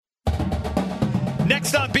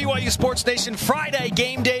Next on BYU Sports Nation, Friday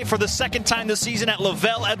game day for the second time this season at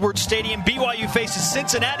LaVell Edwards Stadium. BYU faces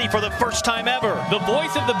Cincinnati for the first time ever. The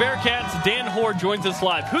voice of the Bearcats, Dan Hoare, joins us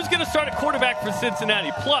live. Who's going to start at quarterback for Cincinnati?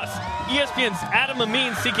 Plus, ESPN's Adam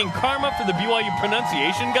Amin seeking karma for the BYU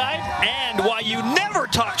pronunciation guide. And why you never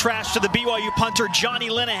talk trash to the BYU punter, Johnny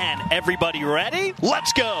Linehan. Everybody ready?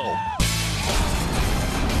 Let's go!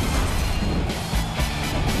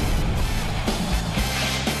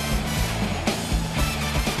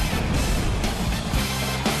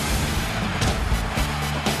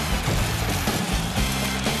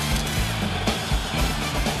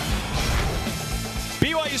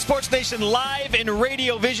 BYU Sports Nation live in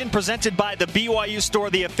Radio Vision, presented by the BYU Store,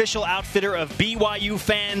 the official outfitter of BYU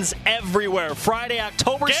fans everywhere. Friday,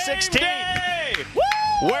 October 16th.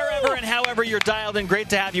 Wherever and however you're dialed in, great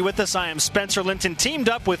to have you with us. I am Spencer Linton, teamed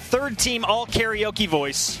up with third-team all-karaoke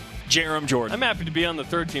voice, Jerem Jordan. I'm happy to be on the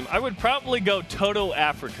third team. I would probably go Toto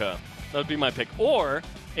Africa. That would be my pick. Or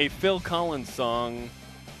a Phil Collins song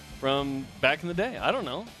from back in the day. I don't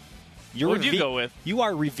know. What would you go with? You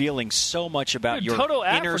are revealing so much about your Toto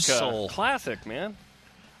inner Africa, soul. Classic, man.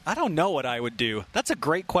 I don't know what I would do. That's a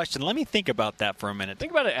great question. Let me think about that for a minute.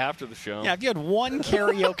 Think about it after the show. Yeah, if you had one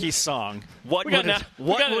karaoke song, what would it be?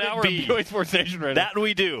 BYU Sports Nation right that now.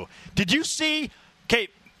 we do. Did you see,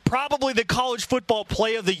 probably the college football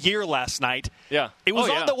play of the year last night? Yeah. It was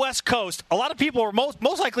on the West Coast. A lot of people were most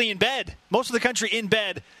likely in bed. Most of the country in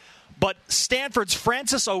bed. But Stanford's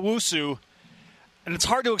Francis Owusu, and it's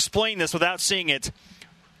hard to explain this without seeing it,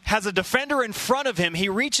 has a defender in front of him. He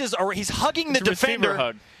reaches, or he's hugging the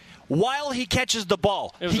defender while he catches the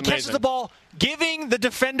ball. He catches the ball, giving the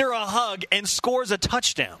defender a hug, and scores a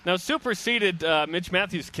touchdown. Now, superseded Mitch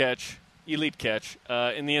Matthews' catch, elite catch,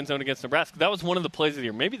 in the end zone against Nebraska. That was one of the plays of the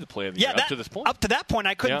year, maybe the play of the year up to this point. Up to that point,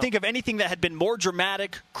 I couldn't think of anything that had been more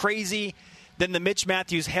dramatic, crazy than the Mitch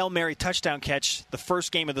Matthews Hail Mary touchdown catch, the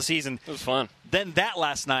first game of the season. It was fun. Then that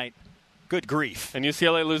last night. Good grief. And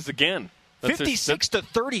UCLA loses again.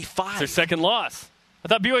 56-35. Their second loss. I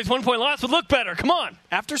thought BYU's 1-point loss would look better. Come on.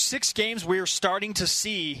 After 6 games, we are starting to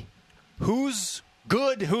see who's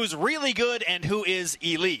good, who's really good, and who is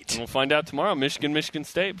elite. And we'll find out tomorrow. Michigan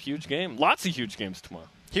State, huge game. Lots of huge games tomorrow.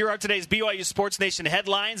 Here are today's BYU Sports Nation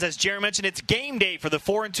headlines. As Jerry mentioned, it's game day for the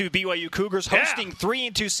 4-2 BYU Cougars, hosting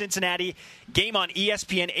 3-2 Cincinnati. Game on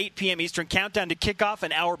ESPN, 8 p.m. Eastern. Countdown to kickoff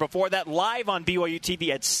an hour before that, live on BYU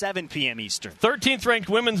TV at 7 p.m. Eastern. 13th-ranked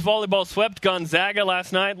women's volleyball swept Gonzaga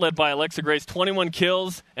last night, led by Alexa Grace, 21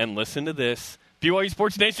 kills. And listen to this. BYU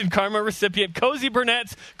Sports Nation karma recipient Cozy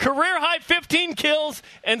Burnett's career-high 15 kills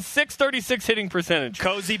and .636 hitting percentage.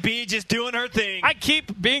 Cozy B just doing her thing. I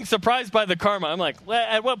keep being surprised by the karma. I'm like,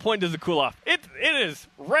 at what point does it cool off? It is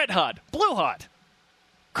red hot, blue hot.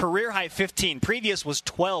 Career-high 15. Previous was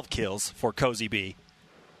 12 kills for Cozy B.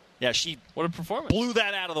 Yeah, what a performance. Blew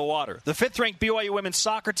that out of the water. The 5th-ranked BYU women's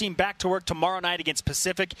soccer team back to work tomorrow night against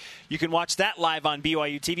Pacific. You can watch that live on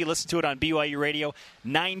BYU TV. Listen to it on BYU Radio,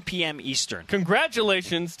 9 p.m. Eastern.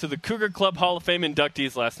 Congratulations to the Cougar Club Hall of Fame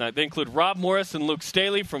inductees last night. They include Rob Morris and Luke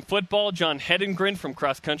Staley from football, John Hedengren from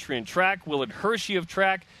cross country and track, Willard Hershey of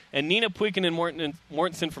track, and Nina Puikin and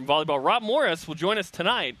Mortensen from volleyball. Rob Morris will join us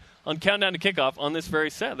tonight on Countdown to Kickoff on this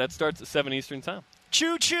very set. That starts at 7 Eastern time.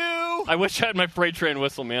 Choo-choo! I wish I had my freight train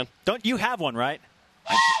whistle, man. Don't you have one, right?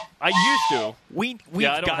 I used to. We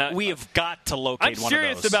have got to locate one of those. I'm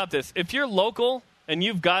serious about this. If you're local and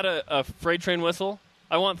you've got a freight train whistle,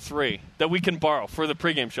 I want 3 that we can borrow for the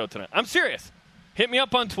pregame show tonight. I'm serious. Hit me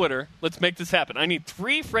up on Twitter. Let's make this happen. I need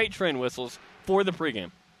 3 freight train whistles for the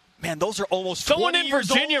pregame. Man, those are almost someone 20 in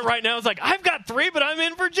Virginia old. Right now is like, I've got 3, but I'm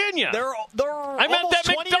in Virginia. They're I'm almost at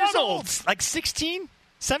that 20 McDonald's. Years old. Like 16,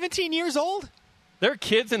 17 years old. There are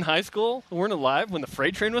kids in high school who weren't alive when the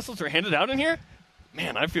freight train whistles were handed out in here.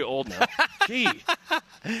 Man, I feel old now. Gee.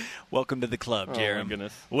 Welcome to the club, Jeremy. Oh, my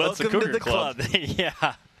goodness. Welcome to the club.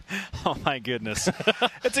 Yeah. Oh, my goodness.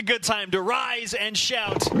 It's a good time to rise and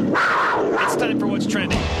shout. It's time for What's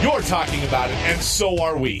Trending. You're talking about it, and so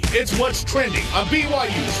are we. It's What's Trending on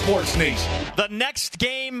BYU Sports Nation. The next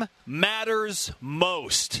game matters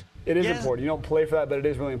most. It is important. You don't play for that, but it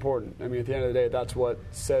is really important. I mean, at the end of the day, that's what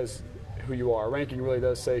says who you are. Ranking really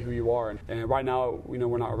does say who you are. And right now,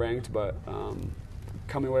 we're not ranked, but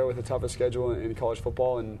coming away with a tougher schedule in college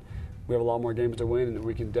football, and we have a lot more games to win, and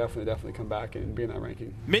we can definitely come back and be in that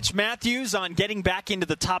ranking. Mitch Matthews on getting back into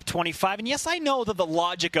the top 25. And yes, I know that the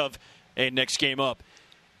logic of, hey, next game up,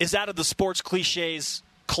 is out of the sports cliches,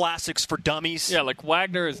 classics for dummies. Yeah, like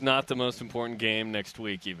Wagner is not the most important game next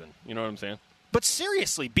week even. You know what I'm saying? But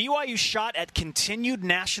seriously, BYU shot at continued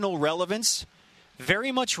national relevance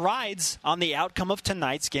very much rides on the outcome of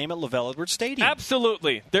tonight's game at LaVell Edwards Stadium.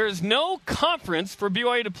 Absolutely. There is no conference for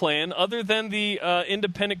BYU to play in other than the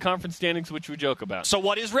independent conference standings, which we joke about. So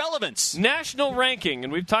what is relevance? National ranking,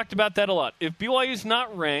 and we've talked about that a lot. If BYU's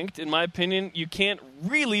not ranked, in my opinion, you can't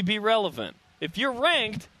really be relevant. If you're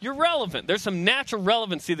ranked, you're relevant. There's some natural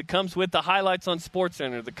relevancy that comes with the highlights on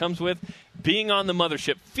SportsCenter, that comes with being on the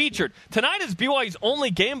mothership. Featured. Tonight is BYU's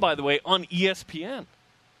only game, by the way, on ESPN.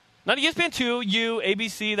 Not ESPN2, U,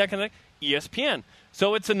 ABC, that kind of thing. ESPN.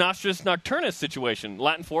 So it's a Nostris Nocturnus situation.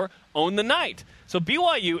 Latin for own the night. So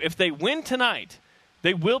BYU, if they win tonight,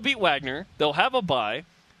 they will beat Wagner. They'll have a bye.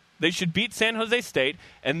 They should beat San Jose State.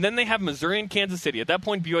 And then they have Missouri and Kansas City. At that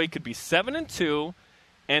point, BYU could be 7-2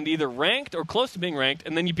 and either ranked or close to being ranked.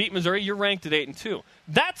 And then you beat Missouri, you're ranked at 8-2.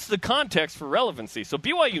 That's the context for relevancy. So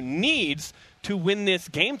BYU needs to win this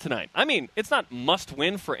game tonight. I mean, it's not must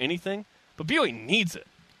win for anything, but BYU needs it.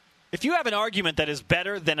 If you have an argument that is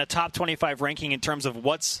better than a top 25 ranking in terms of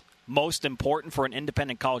what's most important for an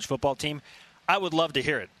independent college football team, I would love to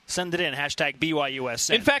hear it. Send it in, hashtag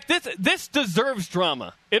BYUSN. In fact, this deserves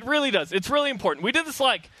drama. It really does. It's really important. We did this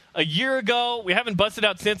like a year ago. We haven't busted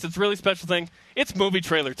out since. It's a really special thing. It's movie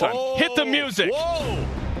trailer time. Whoa, hit the music. Whoa!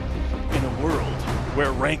 In a world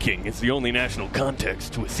where ranking is the only national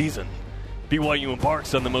context to a season, BYU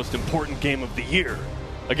embarks on the most important game of the year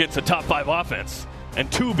against a top 5 offense and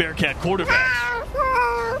 2 Bearcat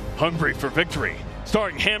quarterbacks. Hungry for victory.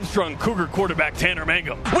 Starring hamstrung Cougar quarterback Tanner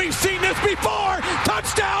Mangum. We've seen this before.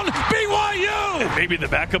 Touchdown, BYU. And maybe the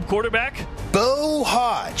backup quarterback? Bo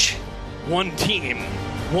Hodge. One team,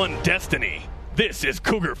 one destiny. This is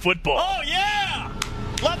Cougar football. Oh, yeah!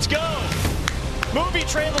 Let's go! Movie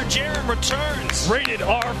trailer Jarom returns. Rated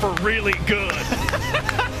R for really good.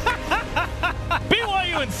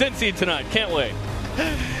 BYU and Cincy tonight. Can't wait.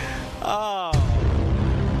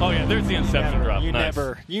 Oh, yeah, there's the Inception drop.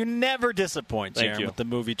 Nice. You never disappoint, Thank Jarom, you. with the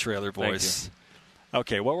movie trailer voice.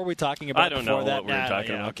 Okay, what were we talking about I don't before know that? what we were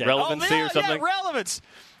talking about. Okay. Relevancy or something? Yeah, relevance.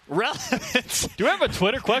 Relevance. Do we have a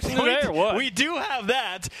Twitter question today or what? We do have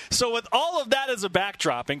that. So with all of that as a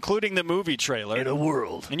backdrop, including the movie trailer. In a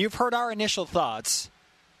world. And you've heard our initial thoughts.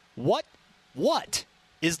 What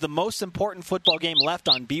is the most important football game left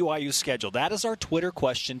on BYU's schedule? That is our Twitter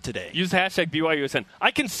question today. Use the hashtag BYUSN. I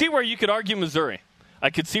can see where you could argue Missouri. I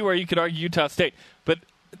could see where you could argue Utah State. But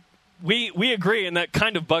we agree, and that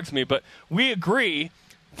kind of bugs me, but we agree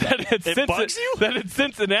that it's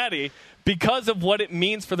Cincinnati because of what it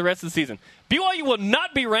means for the rest of the season. BYU will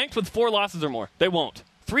not be ranked with 4 losses or more. They won't.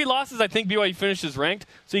 3 losses, I think BYU finishes ranked.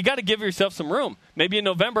 So you got to give yourself some room. Maybe in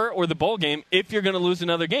November or the bowl game if you're going to lose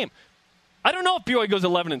another game. I don't know if BYU goes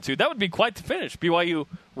 11-2. That would be quite the finish. BYU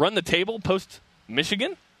run the table post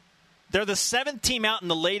Michigan. They're the 7th team out in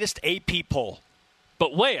the latest AP poll.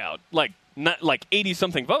 But way out, like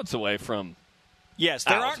 80-something votes away from. Yes,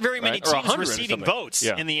 there aren't very many teams receiving votes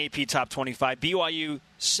in the AP Top 25. BYU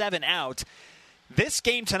 7 out. This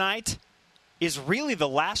game tonight is really the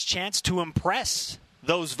last chance to impress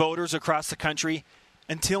those voters across the country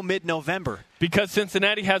until mid-November. Because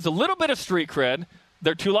Cincinnati has a little bit of street cred.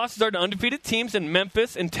 Their 2 losses are to undefeated teams in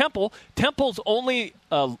Memphis and Temple. Temple's only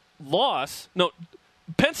loss,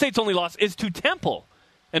 Penn State's only loss is to Temple.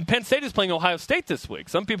 And Penn State is playing Ohio State this week.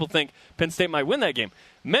 Some people think Penn State might win that game.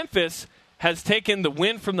 Memphis has taken the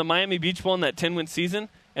win from the Miami Beach Bowl in that 10-win season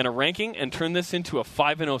and a ranking and turned this into a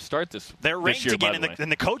 5-0 start this They're ranked year, again in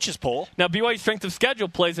the coaches poll. Now, BYU's strength of schedule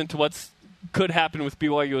plays into what could happen with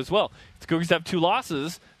BYU as well. If the Cougars have 2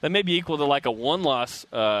 losses, that may be equal to like a 1-loss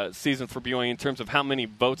season for BYU in terms of how many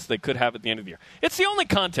votes they could have at the end of the year. It's the only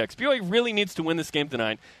context. BYU really needs to win this game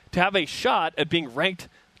tonight to have a shot at being ranked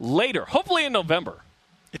later, hopefully in November.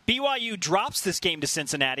 If BYU drops this game to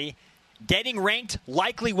Cincinnati, getting ranked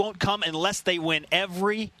likely won't come unless they win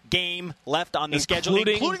every game left on the schedule,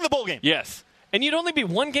 including the bowl game. Yes. And you'd only be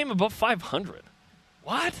 1 game above 500.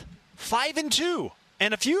 What? 5-2.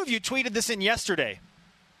 And a few of you tweeted this in yesterday.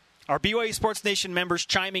 Our BYU Sports Nation members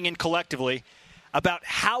chiming in collectively about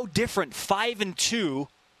how different 5-2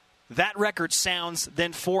 that record sounds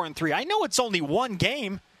than 4-3. I know it's only 1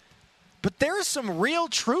 game, but there is some real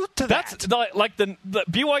truth to that. That's like the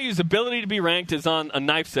BYU's ability to be ranked is on a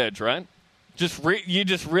knife's edge, right? You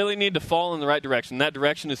just really need to fall in the right direction. That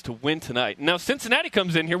direction is to win tonight. Now, Cincinnati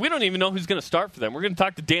comes in here. We don't even know who's going to start for them. We're going to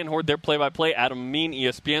talk to Dan Horde, their play-by-play, Adam Amin,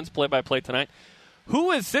 ESPN's play-by-play tonight.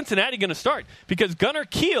 Who is Cincinnati going to start? Because Gunnar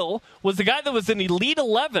Kiel was the guy that was an Elite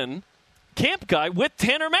 11 camp guy with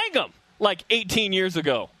Tanner Mangum like 18 years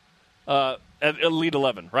ago at Elite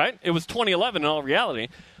 11, right? It was 2011 in all reality.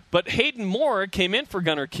 But Hayden Moore came in for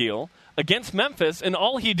Gunnar Kiel against Memphis, and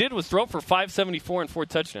all he did was throw for 574 and 4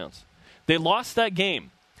 touchdowns. They lost that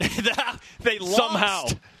game. They lost. Somehow.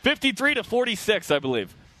 53-46, I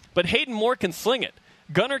believe. But Hayden Moore can sling it.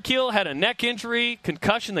 Gunnar Kiel had a neck injury,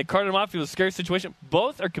 concussion. They carted him off. It was a scary situation.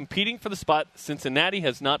 Both are competing for the spot. Cincinnati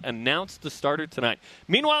has not announced the starter tonight.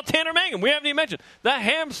 Meanwhile, Tanner Mangum, we haven't even mentioned, the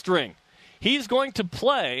hamstring. He's going to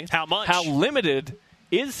play. How much? How limited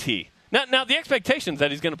is he? Now the expectation is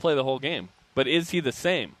that he's going to play the whole game. But is he the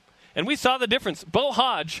same? And we saw the difference. Bo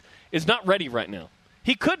Hodge is not ready right now.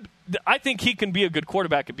 I think he can be a good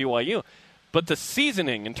quarterback at BYU. But the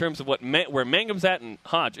seasoning in terms of where Mangum's at and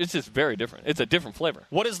Hodge, it's just very different. It's a different flavor.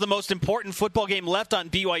 What is the most important football game left on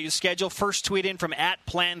BYU's schedule? First tweet in from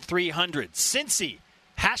 @Plan300. Cincy.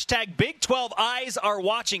 Hashtag Big 12 eyes are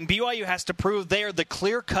watching. BYU has to prove they are the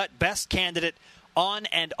clear-cut best candidate on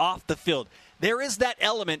and off the field. There is that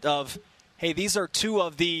element of, hey, these are two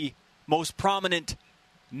of the most prominent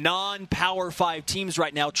non-Power 5 teams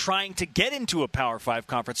right now trying to get into a Power 5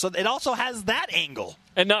 conference. So it also has that angle.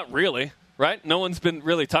 And not really. Right? No one's been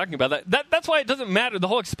really talking about that. That's why it doesn't matter. The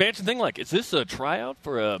whole expansion thing, like, is this a tryout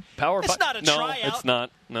for a Power 5? It's not a tryout. No, it's not.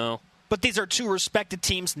 No. But these are two respected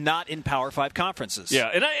teams not in Power 5 conferences. Yeah,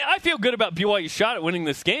 and I feel good about BYU's shot at winning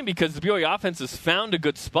this game because the BYU offense has found a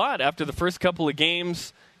good spot after the first couple of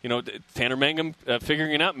games. You know, Tanner Mangum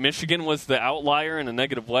figuring it out. Michigan was the outlier in a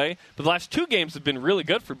negative way. But the last two games have been really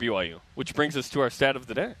good for BYU, which brings us to our stat of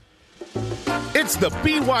the day. It's the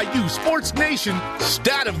BYU Sports Nation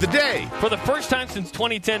Stat of the Day. For the first time since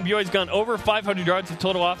 2010, BYU's gone over 500 yards of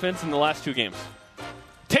total offense in the last two games.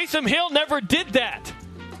 Taysom Hill never did that.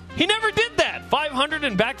 He never did that. 500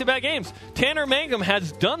 in back-to-back games. Tanner Mangum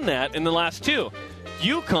has done that in the last two.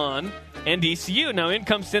 UConn and ECU. Now, in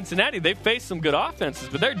comes Cincinnati. They've faced some good offenses,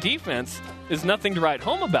 but their defense is nothing to write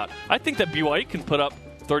home about. I think that BYU can put up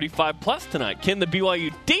 35-plus tonight. Can the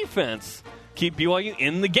BYU defense keep BYU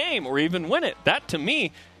in the game or even win it? That, to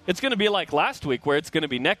me, it's going to be like last week where it's going to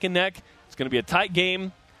be neck and neck. It's going to be a tight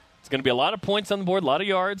game. It's going to be a lot of points on the board, a lot of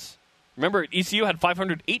yards. Remember, ECU had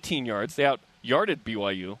 518 yards. They out-yarded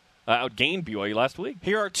BYU, outgained BYU last week.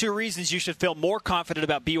 Here are two reasons you should feel more confident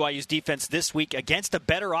about BYU's defense this week against a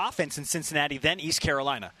better offense in Cincinnati than East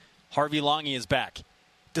Carolina. Harvey Longy is back.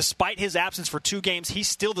 Despite his absence for 2 games, he's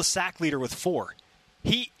still the sack leader with 4.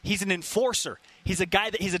 He's an enforcer. He's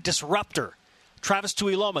a disruptor. Travis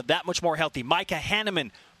Tuiloma, that much more healthy. Micah Hanneman,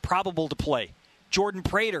 probable to play. Jordan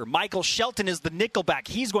Prater. Michael Shelton is the nickelback.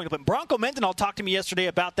 He's going to play. Bronco Mendenhall talked to me yesterday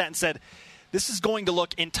about that and said, this is going to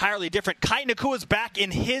look entirely different. Kai Nakua's back in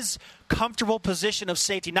his comfortable position of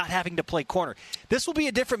safety, not having to play corner. This will be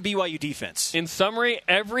a different BYU defense. In summary,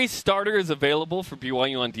 every starter is available for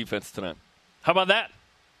BYU on defense tonight. How about that?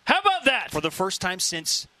 How about that? For the first time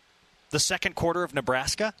since the second quarter of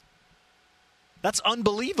Nebraska? That's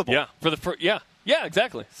unbelievable. Yeah, Yeah,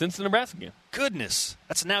 exactly. Since the Nebraska game. Goodness.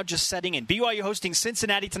 That's now just setting in. BYU hosting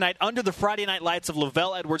Cincinnati tonight under the Friday night lights of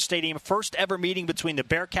LaVell Edwards Stadium. First ever meeting between the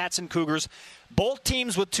Bearcats and Cougars. Both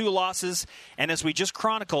teams with 2 losses. And as we just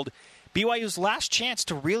chronicled, BYU's last chance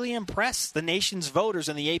to really impress the nation's voters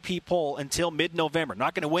in the AP poll until mid-November.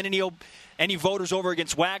 Not going to win any voters over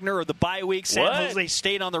against Wagner or the bye week. San Jose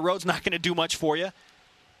State on the road's not going to do much for you.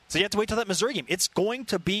 So you have to wait till that Missouri game. It's going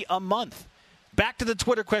to be a month. Back to the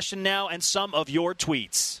Twitter question now and some of your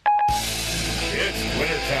tweets. It's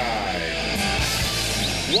wintertime.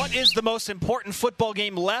 What is the most important football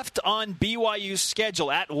game left on BYU's schedule?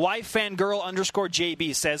 At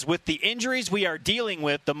 @wifangirl_JB says, with the injuries we are dealing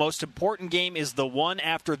with, the most important game is the one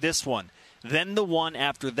after this one, then the one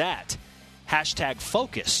after that.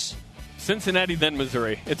 #focus. Cincinnati, then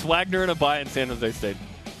Missouri. It's Wagner and a bye in San Jose State.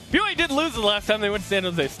 BYU did lose the last time they went to San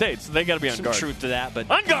Jose State, so they got to be on guard. Some truth to that, but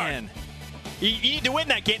on guard. Man, you need to win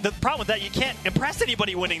that game. The problem with that, you can't impress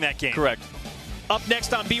anybody winning that game. Correct. Up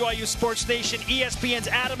next on BYU Sports Nation, ESPN's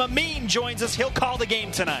Adam Amin joins us. He'll call the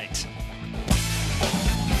game tonight.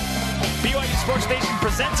 BYU Sports Nation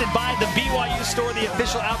presented by the BYU Store, the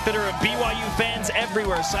official outfitter of BYU fans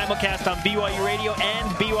everywhere. Simulcast on BYU Radio and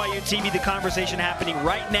BYU TV. The conversation happening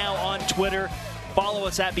right now on Twitter. Follow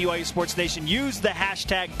us at BYU Sports Nation. Use the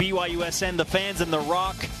hashtag BYUSN. The fans in the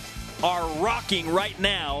Rock are rocking right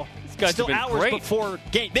now. Still hours great. Before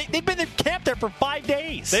game. They've been in camp there for 5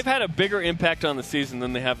 days. They've had a bigger impact on the season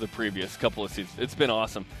than they have the previous couple of seasons. It's been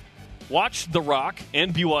awesome. Watch The Rock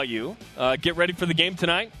and BYU. Get ready for the game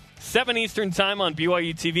tonight. 7 Eastern time on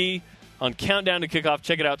BYU TV. On Countdown to Kickoff,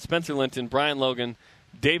 check it out. Spencer Linton, Brian Logan,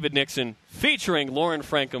 David Nixon, featuring Lauren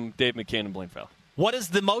Frankham, Dave McCann, and Blaine Fowler. What is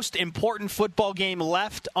the most important football game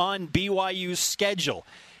left on BYU's schedule?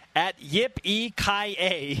 At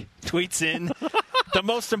YipEKA tweets in, the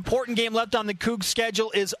most important game left on the Cougs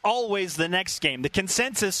schedule is always the next game. The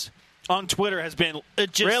consensus on Twitter has been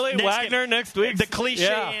just really Wagner next week. The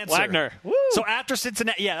cliche answer. Wagner. Woo. So after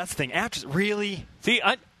Cincinnati, yeah, that's the thing. After really, see,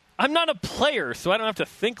 I'm not a player, so I don't have to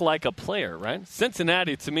think like a player, right?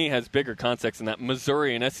 Cincinnati to me has bigger context than that.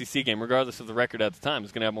 Missouri and SEC game, regardless of the record at the time,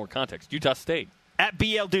 is going to have more context. Utah State at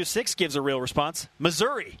BL6 gives a real response.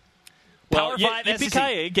 Missouri. Power 5 SEC.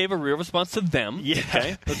 Yippee-ki-yay gave a real response to them. Yeah.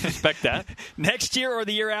 Okay, let's respect that. Next year or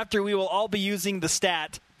the year after, we will all be using the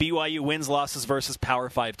stat BYU wins, losses versus Power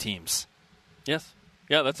 5 teams. Yes.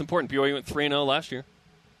 Yeah, that's important. BYU went 3-0 last year.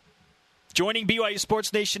 Joining BYU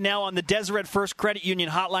Sports Nation now on the Deseret First Credit Union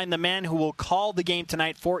hotline, the man who will call the game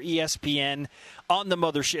tonight for ESPN on the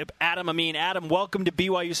mothership, Adam Amin. Adam, welcome to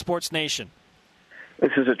BYU Sports Nation.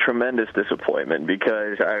 This is a tremendous disappointment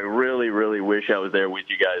because I really, really wish I was there with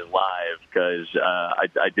you guys live because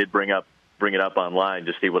I did bring it up online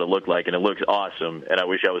to see what it looked like, and it looks awesome. And I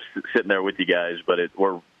wish I was sitting there with you guys, but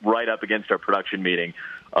we're right up against our production meeting.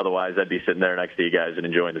 Otherwise, I'd be sitting there next to you guys and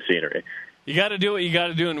enjoying the scenery. You got to do what you got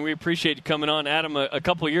to do, and we appreciate you coming on. Adam, a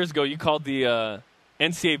couple of years ago, you called the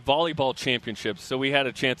NCAA Volleyball Championships, so we had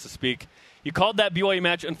a chance to speak. You called that BYU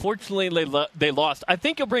match. Unfortunately, they lost. I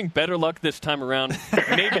think you'll bring better luck this time around.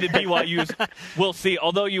 Maybe the BYU's. We'll see,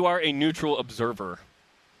 although you are a neutral observer.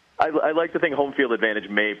 I like to think home field advantage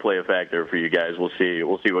may play a factor for you guys. We'll see.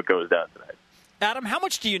 We'll see what goes down tonight. Adam, how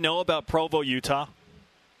much do you know about Provo, Utah?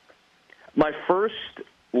 My first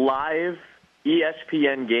live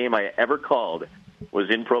ESPN game I ever called was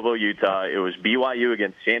in Provo, Utah. It was BYU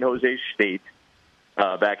against San Jose State.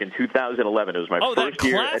 Back in 2011, it was my first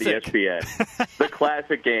year at ESPN. The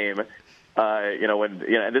classic game,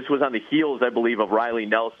 and this was on the heels, I believe, of Riley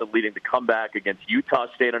Nelson leading the comeback against Utah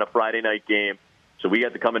State on a Friday night game. So we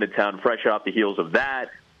got to come into town fresh off the heels of that.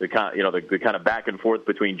 The kind of back and forth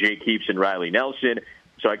between Jake Heaps and Riley Nelson.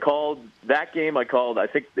 So I called that game. I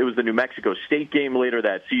think it was the New Mexico State game later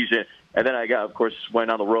that season, and then of course, went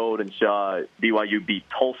on the road and saw BYU beat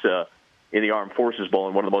Tulsa in the Armed Forces Bowl,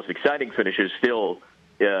 and one of the most exciting finishes still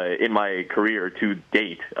in my career to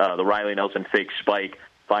date. The Riley Nelson fake spike,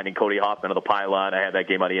 finding Cody Hoffman on the pylon. I had that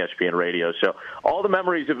game on ESPN radio. So all the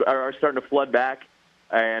memories are starting to flood back.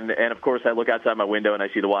 And of course, I look outside my window and I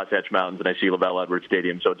see the Wasatch Mountains and I see LaVell Edwards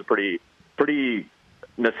Stadium. So it's a pretty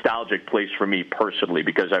nostalgic place for me personally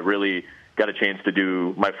because I really got a chance to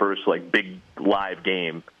do my first big live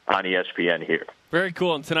game on ESPN here. Very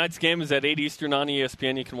cool. And tonight's game is at 8 Eastern on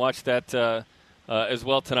ESPN. You can watch that as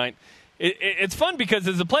well tonight. It's fun because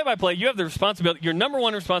as a play-by-play, you have the responsibility. Your number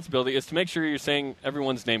one responsibility is to make sure you're saying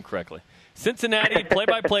everyone's name correctly. Cincinnati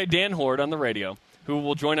play-by-play Dan Horde on the radio, who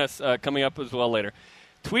will join us coming up as well later,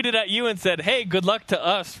 tweeted at you and said, hey, good luck to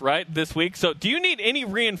us, right, this week. So do you need any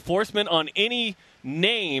reinforcement on any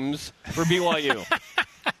names for BYU?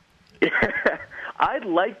 I'd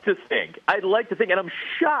like to think, and I'm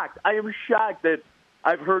shocked. I am shocked that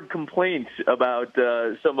I've heard complaints about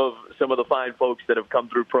some of the fine folks that have come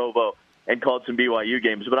through Provo and called some BYU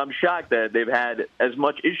games, but I'm shocked that they've had as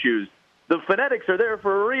much issues. The phonetics are there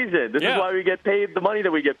for a reason. This is why we get paid. The money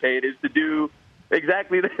that we get paid is to do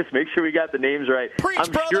exactly this. Make sure we got the names right.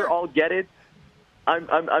 I'm sure I'll get it.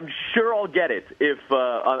 I'm sure I'll get it if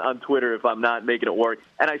on Twitter if I'm not making it work.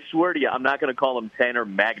 And I swear to you, I'm not going to call him Tanner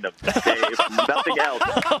Magnum. Okay? If nothing else,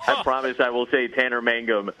 I promise I will say Tanner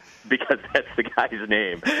Mangum because that's the guy's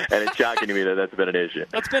name. And it's shocking to me that that's been an issue.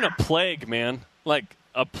 That's been a plague, man. Like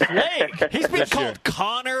a plague. He's been called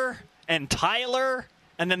Connor and Tyler.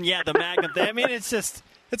 And then, the Magnum thing. I mean, it's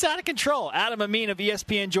out of control. Adam Amin of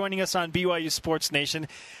ESPN joining us on BYU Sports Nation.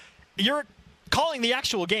 You're calling the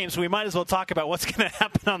actual game, so we might as well talk about what's going to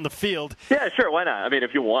happen on the field. Yeah, sure. Why not? I mean,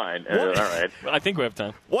 if you want. All right. I think we have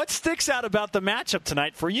time. What sticks out about the matchup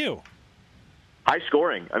tonight for you? High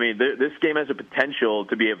scoring. I mean, this game has a potential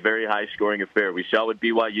to be a very high-scoring affair. We saw what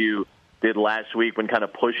BYU did last week when kind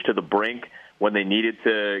of pushed to the brink when they needed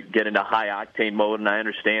to get into high-octane mode, and I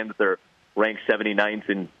understand that they're ranked 79th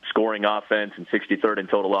in scoring offense and 63rd in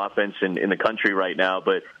total offense in the country right now.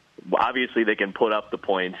 But obviously they can put up the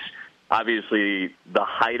points. Obviously the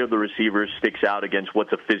height of the receivers sticks out against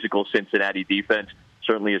what's a physical Cincinnati defense,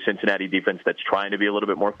 certainly a Cincinnati defense that's trying to be a little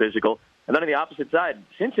bit more physical. And then on the opposite side,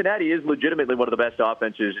 Cincinnati is legitimately one of the best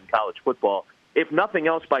offenses in college football. If nothing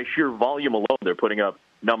else, by sheer volume alone, they're putting up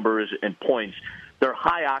numbers and points. They're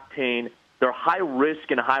high-octane. They're high-risk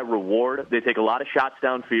and high-reward. They take a lot of shots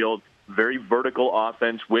downfield. Very vertical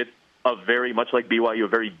offense with a very, much like BYU, a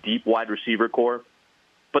very deep wide receiver core.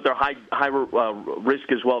 But they're high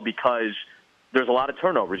risk as well because there's a lot of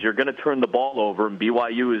turnovers. You're going to turn the ball over, and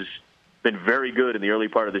BYU has been very good in the early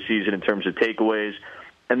part of the season in terms of takeaways.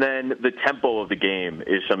 And then the tempo of the game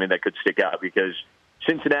is something that could stick out because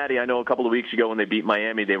Cincinnati, I know a couple of weeks ago when they beat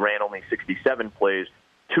Miami, they ran only 67 plays.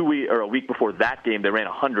 A week before that game, they ran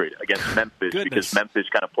 100 against Memphis because Memphis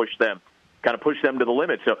kind of pushed them to the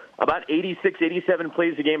limit. So about 86, 87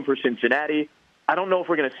 plays a game for Cincinnati. I don't know if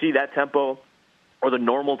we're going to see that tempo or the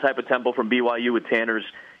normal type of tempo from BYU with Tanner's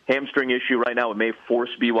hamstring issue right now. It may force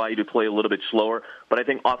BYU to play a little bit slower. But I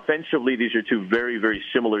think offensively, these are two very, very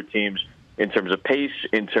similar teams in terms of pace,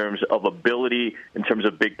 in terms of ability, in terms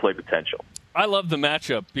of big play potential. I love the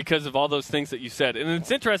matchup because of all those things that you said. And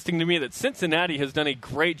it's interesting to me that Cincinnati has done a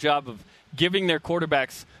great job of giving their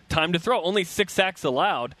quarterbacks time to throw. Only 6 sacks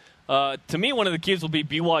allowed. To me, one of the keys will be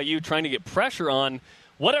BYU trying to get pressure on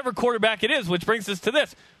whatever quarterback it is, which brings us to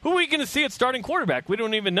this. Who are we going to see at starting quarterback? We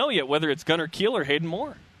don't even know yet whether it's Gunnar Kiel or Hayden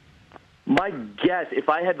Moore. My guess, if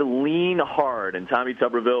I had to lean hard, and Tommy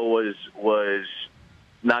Tuberville was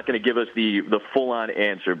not going to give us the full-on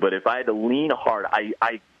answer, but if I had to lean hard,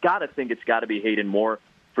 I got to think it's got to be Hayden Moore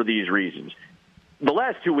for these reasons. The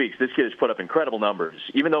last 2 weeks, this kid has put up incredible numbers.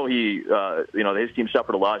 Even though his team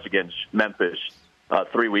suffered a loss against Memphis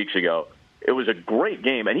 3 weeks ago, it was a great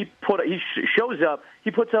game, and he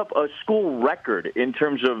puts up a school record in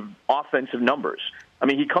terms of offensive numbers. I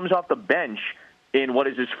mean, he comes off the bench in what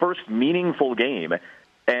is his first meaningful game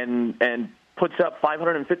and puts up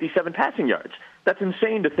 557 passing yards. That's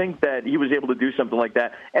insane to think that he was able to do something like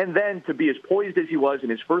that. And then to be as poised as he was in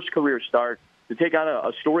his first career start, to take on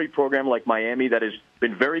a storied program like Miami that has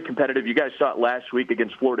been very competitive. You guys saw it last week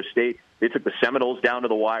against Florida State. They took the Seminoles down to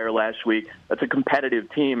the wire last week. That's a competitive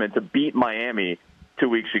team, and to beat Miami 2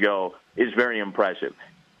 weeks ago is very impressive.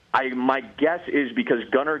 My guess is because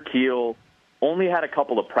Gunnar Kiel only had a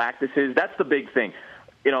couple of practices. That's the big thing.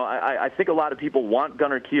 I think a lot of people want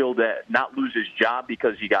Gunnar Kiel to not lose his job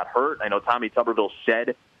because he got hurt. I know Tommy Tuberville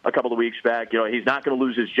said a couple of weeks back, he's not going to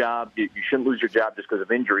lose his job. You shouldn't lose your job just because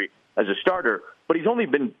of injury as a starter. But he's only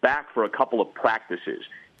been back for a couple of practices.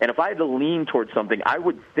 And if I had to lean towards something, I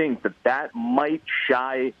would think that might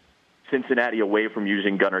shy Cincinnati away from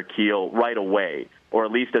using Gunnar Kiel right away, or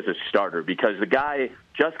at least as a starter, because the guy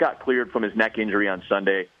just got cleared from his neck injury on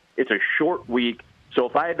Sunday. It's a short week. So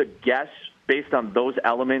if I had to guess, based on those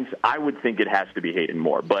elements, I would think it has to be Hayden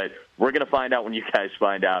Moore. But we're going to find out when you guys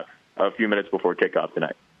find out a few minutes before kickoff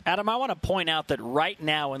tonight. Adam, I want to point out that right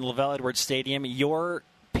now in LaVell Edwards Stadium, your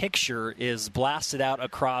picture is blasted out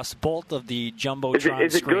across both of the Jumbotron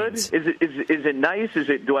is it screens. Good? Is it nice?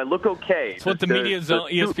 Do I look okay? It's what the media zone.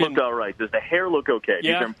 Does the suit look all right? Does the hair look okay?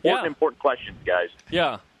 Yeah, These are important questions, guys.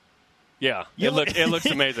 Yeah. It looks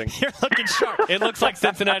amazing. You're looking sharp. It looks like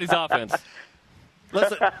Cincinnati's offense.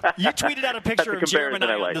 Listen, you tweeted out a picture of Jeremy and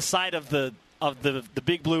I like on the side of the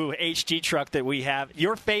big blue HG truck that we have.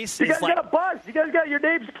 Your face you is guys like got a buzz. You guys got your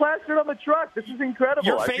names plastered on the truck. This is incredible.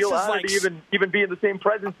 Your face I feel is honored like, to even be in the same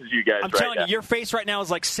presence as you guys. I'm telling you, your face right now is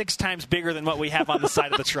like 6 times bigger than what we have on the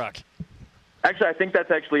side of the truck. Actually, I think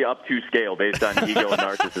that's actually up to scale based on ego and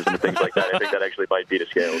narcissism and things like that. I think that actually might be to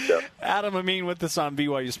scale. So. Adam Amin with us on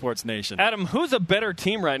BYU Sports Nation. Adam, who's a better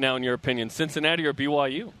team right now in your opinion, Cincinnati or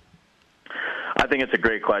BYU? I think it's a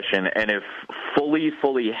great question. And if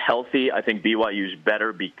fully healthy, I think BYU's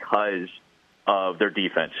better because of their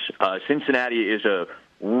defense. Cincinnati is a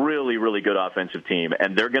really, really good offensive team,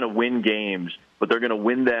 and they're going to win games, but they're going to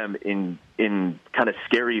win them in kind of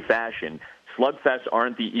scary fashion. Slugfests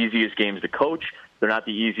aren't the easiest games to coach. They're not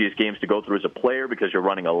the easiest games to go through as a player because you're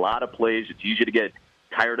running a lot of plays. It's easy to get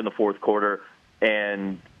tired in the fourth quarter.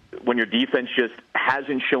 And when your defense just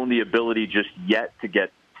hasn't shown the ability just yet to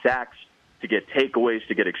get sacks, to get takeaways,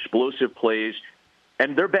 to get explosive plays,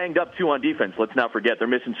 and they're banged up, too, on defense. Let's not forget they're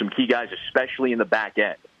missing some key guys, especially in the back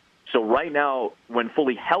end. So right now, when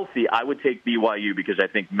fully healthy, I would take BYU because I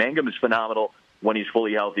think Mangum is phenomenal when he's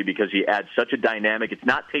fully healthy because he adds such a dynamic. It's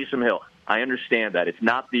not Taysom Hill. I understand that. It's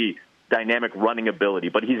not the dynamic running ability,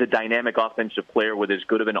 but he's a dynamic offensive player with as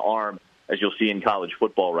good of an arm as you'll see in college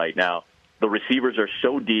football right now. The receivers are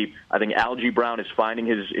so deep. I think Algie Brown is finding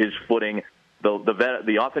his footing.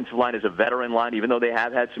 The offensive line is a veteran line, even though they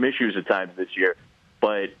have had some issues at times this year.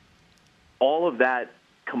 But all of that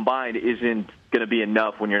combined isn't going to be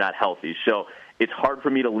enough when you're not healthy. So it's hard for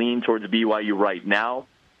me to lean towards BYU right now,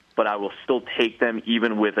 but I will still take them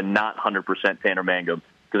even with a not 100% Tanner Mangum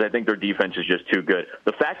because I think their defense is just too good.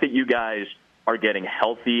 The fact that you guys are getting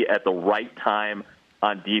healthy at the right time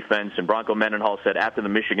on defense, and Bronco Mendenhall said after the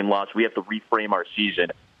Michigan loss, we have to reframe our season.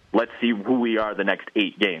 Let's see who we are the next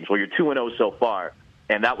 8 games. Well, you're 2-0 so far,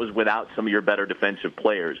 and that was without some of your better defensive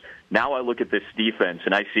players. Now I look at this defense,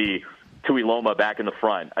 and I see Tui Loma back in the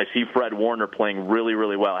front. I see Fred Warner playing really,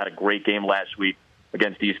 really well. Had a great game last week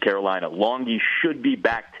against East Carolina. Longy should be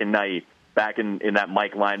back tonight, back in that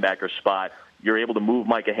Mike linebacker spot. You're able to move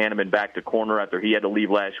Micah Hanneman back to corner after he had to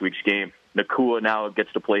leave last week's game. Nakua now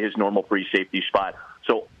gets to play his normal free safety spot.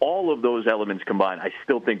 So all of those elements combined, I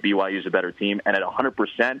still think BYU is a better team. And at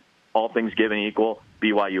 100%, all things given equal,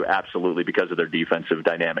 BYU absolutely, because of their defensive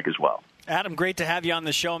dynamic as well. Adam, great to have you on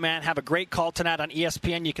the show, man. Have a great call tonight on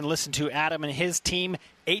ESPN. You can listen to Adam and his team,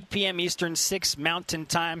 8 p.m. Eastern, 6 Mountain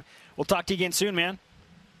Time. We'll talk to you again soon, man.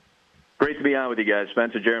 Great to be on with you guys.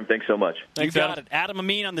 Spencer, Jeremy, thanks so much. Thanks, you got it. Adam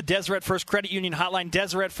Amin on the Deseret First Credit Union Hotline.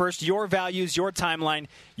 Deseret First, your values, your timeline,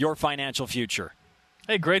 your financial future.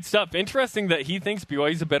 Hey, great stuff. Interesting that he thinks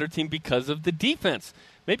BYU is a better team because of the defense.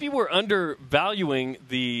 Maybe we're undervaluing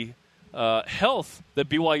the health that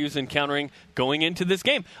BYU is encountering going into this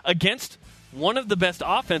game against one of the best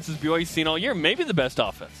offenses BYU's seen all year, maybe the best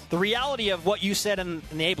offense. The reality of what you said in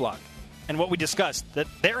the A-block and what we discussed, that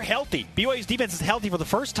they're healthy. BYU's defense is healthy for the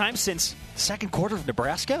first time since the second quarter of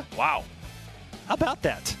Nebraska. Wow. How about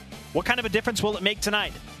that? What kind of a difference will it make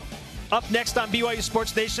tonight? Up next on BYU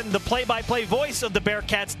Sports Nation, the play-by-play voice of the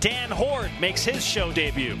Bearcats, Dan Hoard, makes his show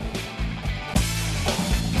debut.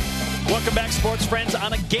 Welcome back, sports friends,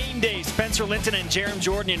 on a game day. Spencer Linton and Jerem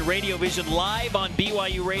Jordan in Radio Vision live on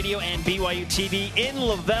BYU Radio and BYU TV in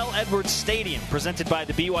Lavelle Edwards Stadium, presented by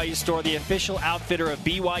the BYU Store, the official outfitter of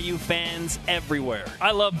BYU fans everywhere.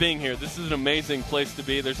 I love being here. This is an amazing place to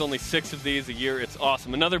be. There's only 6 of these a year. It's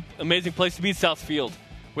awesome. Another amazing place to be, Southfield,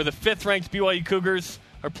 where the 5th-ranked BYU Cougars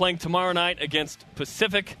are playing tomorrow night against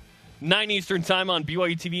Pacific, 9 Eastern time on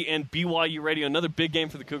BYU TV and BYU Radio. Another big game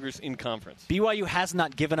for the Cougars in conference. BYU has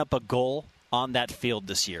not given up a goal on that field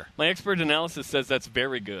this year. My expert analysis says that's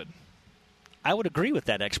very good. I would agree with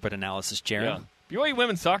that expert analysis, Jaron. Yeah. BYU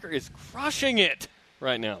women's soccer is crushing it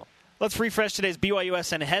right now. Let's refresh today's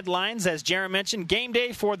BYUSN headlines. As Jaron mentioned, game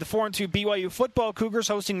day for the 4-2 BYU football Cougars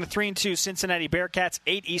hosting the 3-2 Cincinnati Bearcats.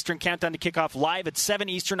 8 Eastern countdown to kickoff live at 7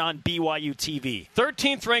 Eastern on BYU TV.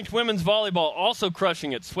 13th ranked women's volleyball also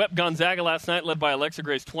crushing it. Swept Gonzaga last night, led by Alexa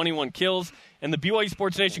Gray's 21 kills. And the BYU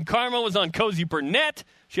Sports Nation Karma was on Cozy Burnett.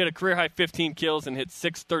 She had a career-high 15 kills and hit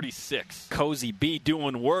 636. Cozy B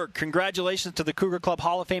doing work. Congratulations to the Cougar Club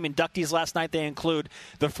Hall of Fame inductees last night. They include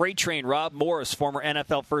the freight train Rob Morris, former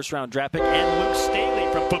NFL first-round draft pick, and Luke Staley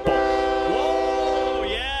from football. Whoa,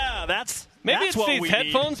 yeah, that's Maybe it's these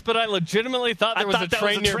headphones, but I legitimately thought there was a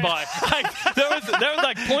train nearby. there was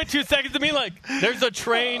like 0.2 seconds to me like, there's a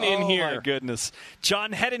train in here. Oh, my goodness.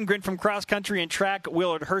 John Hedengren from cross country and track,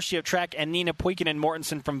 Willard Hershey of track, and Nina Puikinen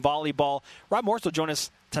Mortensen from volleyball. Rob Morris will join us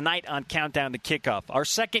tonight on Countdown to Kickoff. Our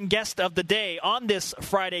second guest of the day on this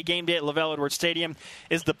Friday game day at Lavelle Edwards Stadium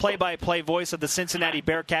is the play-by-play voice of the Cincinnati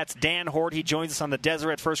Bearcats, Dan Hoard. He joins us on the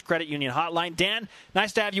Deseret First Credit Union Hotline. Dan,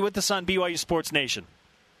 nice to have you with us on BYU Sports Nation.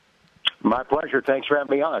 My pleasure. Thanks for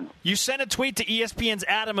having me on. You sent a tweet to ESPN's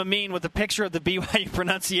Adam Amin with a picture of the BYU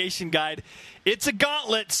pronunciation guide. It's a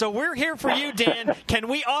gauntlet, so we're here for you, Dan. Can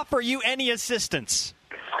we offer you any assistance?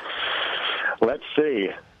 Let's see.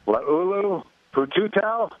 Laulu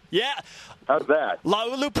Pututau? Yeah. How's that?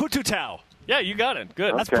 Laulu Pututau. Yeah, you got it.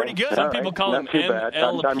 Good. That's pretty good. Some people call him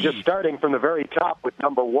MLP. I'm just starting from the very top with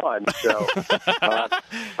number 1, so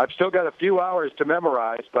I've still got a few hours to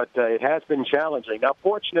memorize, but it has been challenging. Now,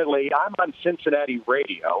 fortunately, I'm on Cincinnati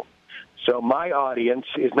radio, so my audience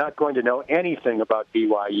is not going to know anything about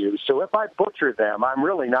BYU. So if I butcher them, I'm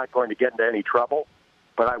really not going to get into any trouble,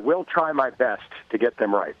 but I will try my best to get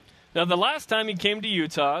them right. Now, the last time he came to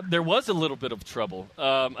Utah, there was a little bit of trouble.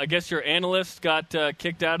 I guess your analyst got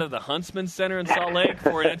kicked out of the Huntsman Center in Salt Lake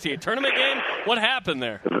for an NCAA tournament game. What happened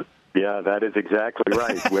there? Yeah, that is exactly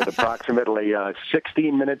right. With approximately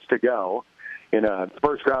 16 minutes to go in a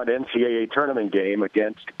first-round NCAA tournament game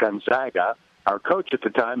against Gonzaga, our coach at the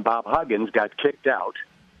time, Bob Huggins, got kicked out,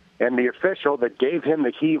 and the official that gave him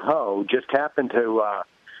the heave-ho just happened to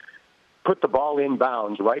put the ball in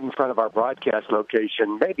bounds right in front of our broadcast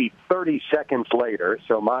location maybe 30 seconds later.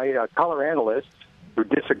 So my color analyst, who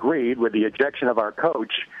disagreed with the ejection of our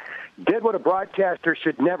coach, did what a broadcaster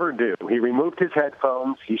should never do. He removed his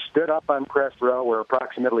headphones. He stood up on press row where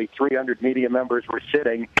approximately 300 media members were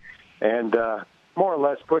sitting and more or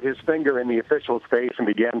less put his finger in the official's face and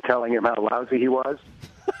began telling him how lousy he was.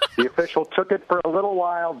 The official took it for a little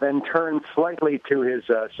while, then turned slightly to his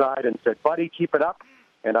side and said, "Buddy, keep it up,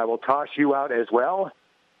 and I will toss you out as well."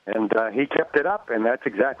 And he kept it up, and that's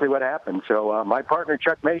exactly what happened. So my partner,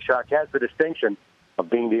 Chuck Mashock, has the distinction of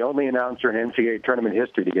being the only announcer in NCAA tournament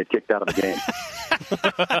history to get kicked out of the game.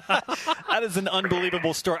 That is an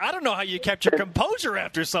unbelievable story. I don't know how you kept your composure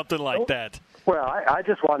after something like that. Well, I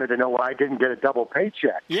just wanted to know why I didn't get a double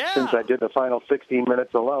paycheck since I did the final 16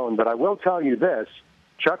 minutes alone. But I will tell you this.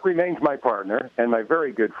 Chuck remains my partner and my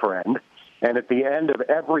very good friend. And at the end of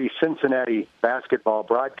every Cincinnati basketball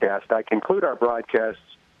broadcast, I conclude our broadcasts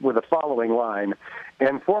with the following line.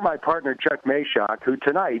 And for my partner, Chuck Mashock, who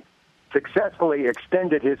tonight successfully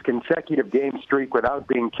extended his consecutive game streak without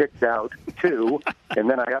being kicked out, 2, and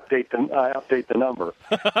then I update the number.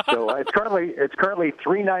 So it's currently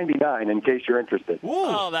 399 in case you're interested.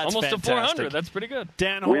 Oh, that's almost fantastic. to 400. That's pretty good.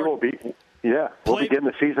 Dan Hort. We will be. Yeah, we'll begin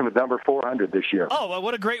the season with number 400 this year. Oh, well,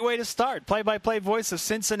 what a great way to start. Play-by-play voice of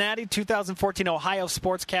Cincinnati, 2014 Ohio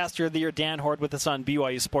Sportscaster of the Year, Dan Hort, with us on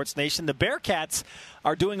BYU Sports Nation. The Bearcats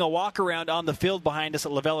are doing a walk-around on the field behind us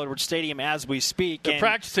at LaVell Edwards Stadium as we speak. They're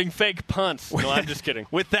practicing fake punts. No, I'm just kidding.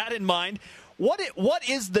 With that in mind, what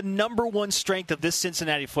is the number one strength of this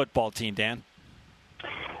Cincinnati football team, Dan?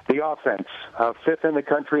 The offense, 5th in the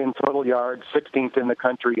country in total yards, 16th in the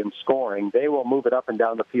country in scoring. They will move it up and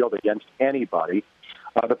down the field against anybody.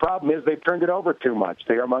 The problem is they've turned it over too much.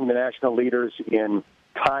 They are among the national leaders in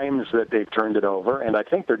times that they've turned it over, and I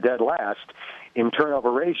think they're dead last in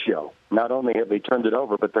turnover ratio. Not only have they turned it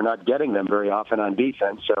over, but they're not getting them very often on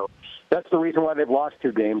defense. So that's the reason why they've lost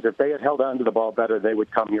 2 games. If they had held on to the ball better, they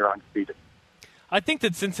would come here undefeated. I think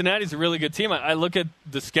that Cincinnati's a really good team. I look at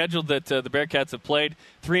the schedule that the Bearcats have played.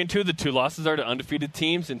 3-2, the 2 losses are to undefeated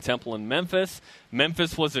teams in Temple and Memphis.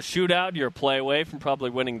 Memphis was a shootout. You're a play away from probably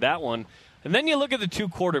winning that one. And then you look at the 2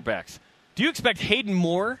 quarterbacks. Do you expect Hayden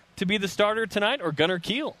Moore to be the starter tonight or Gunnar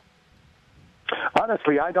Kiel?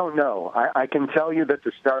 Honestly, I don't know. I can tell you that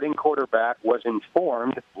the starting quarterback was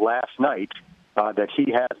informed last night that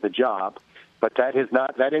he has the job. But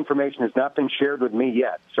that information has not been shared with me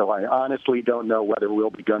yet. So I honestly don't know whether it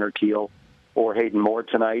will be Gunnar Kiel or Hayden Moore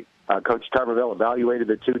tonight. Coach Tuberville evaluated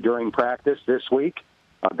the 2 during practice this week.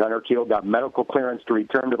 Gunnar Kiel got medical clearance to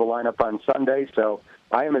return to the lineup on Sunday. So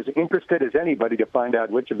I am as interested as anybody to find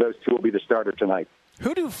out which of those 2 will be the starter tonight.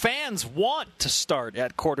 Who do fans want to start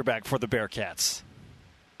at quarterback for the Bearcats?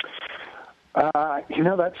 That's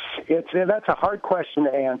a hard question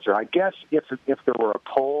to answer. I guess if there were a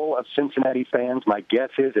poll of Cincinnati fans, my guess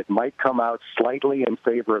is it might come out slightly in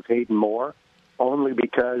favor of Hayden Moore, only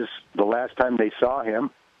because the last time they saw him,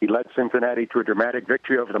 he led Cincinnati to a dramatic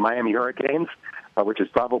victory over the Miami Hurricanes, which is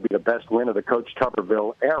probably the best win of the Coach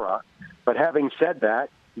Tuberville era. But having said that,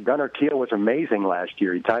 Gunnar Kiel was amazing last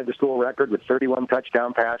year. He tied the school record with 31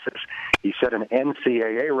 touchdown passes. He set an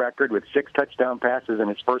NCAA record with 6 touchdown passes in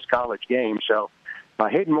his first college game. So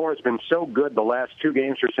Hayden Moore has been so good the last 2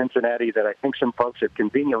 games for Cincinnati that I think some folks have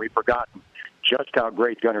conveniently forgotten just how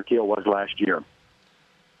great Gunnar Kiel was last year.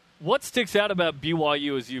 What sticks out about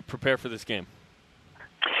BYU as you prepare for this game?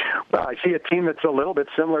 Well, I see a team that's a little bit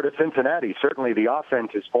similar to Cincinnati. Certainly the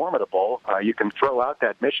offense is formidable. You can throw out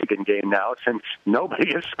that Michigan game now since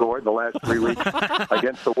nobody has scored the last 3 weeks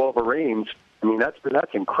against the Wolverines. I mean, that's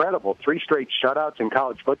incredible. 3 straight shutouts in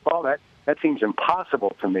college football, that seems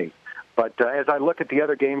impossible to me. But as I look at the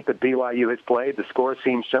other games that BYU has played, the score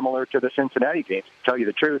seems similar to the Cincinnati games, to tell you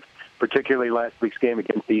the truth, particularly last week's game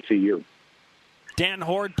against ECU. Dan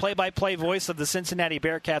Hort, play-by-play voice of the Cincinnati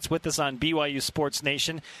Bearcats, with us on BYU Sports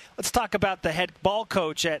Nation. Let's talk about the head ball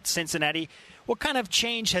coach at Cincinnati. What kind of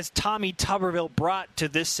change has Tommy Tuberville brought to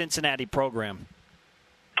this Cincinnati program?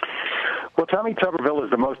 Well, Tommy Tuberville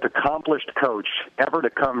is the most accomplished coach ever to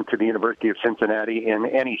come to the University of Cincinnati in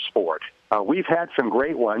any sport. We've had some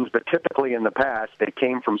great ones, but typically in the past they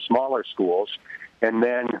came from smaller schools and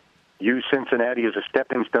then use Cincinnati as a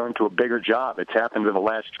stepping stone to a bigger job. It's happened to the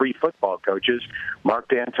last 3 football coaches. Mark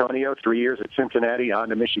D'Antonio, 3 years at Cincinnati, on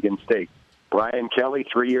to Michigan State. Brian Kelly,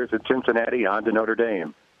 3 years at Cincinnati, on to Notre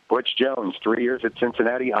Dame. Butch Jones, 3 years at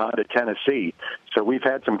Cincinnati, on to Tennessee. So we've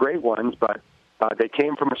had some great ones, but they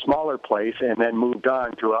came from a smaller place and then moved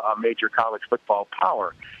on to a major college football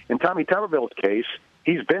power. In Tommy Tuberville's case,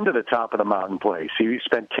 he's been to the top of the mountain place. He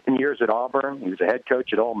spent 10 years at Auburn. He was a head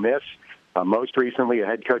coach at Ole Miss. Most recently, a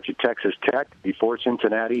head coach at Texas Tech before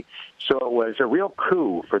Cincinnati. So it was a real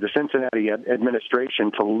coup for the Cincinnati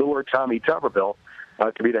administration to lure Tommy Tuberville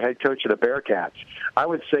to be the head coach of the Bearcats. I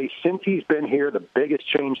would say since he's been here, the biggest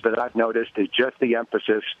change that I've noticed is just the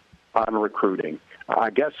emphasis on recruiting. I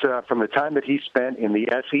guess from the time that he spent in the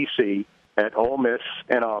SEC at Ole Miss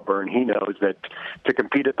and Auburn, he knows that to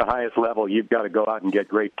compete at the highest level, you've got to go out and get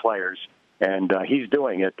great players. And he's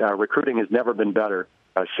doing it. Recruiting has never been better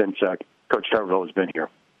since Coach Tuberville has been here.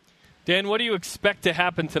 Dan, what do you expect to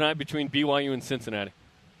happen tonight between BYU and Cincinnati?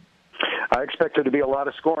 I expect there to be a lot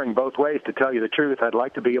of scoring both ways, to tell you the truth. I'd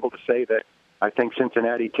like to be able to say that I think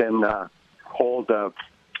Cincinnati can hold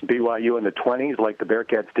BYU in the 20s like the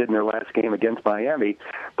Bearcats did in their last game against Miami,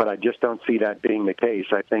 but I just don't see that being the case.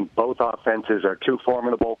 I think both offenses are too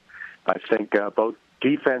formidable. I think both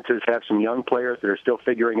defenses have some young players that are still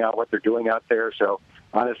figuring out what they're doing out there. So,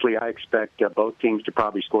 honestly, I expect both teams to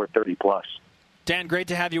probably score 30-plus. Dan, great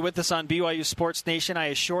to have you with us on BYU Sports Nation. I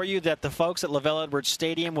assure you that the folks at LaVell Edwards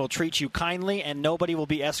Stadium will treat you kindly, and nobody will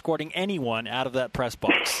be escorting anyone out of that press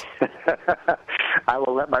box. I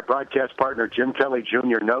will let my broadcast partner, Jim Kelly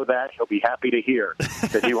Jr., know that. He'll be happy to hear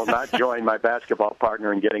that he will not join my basketball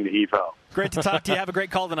partner in getting the Evo. Great to talk to you. Have a great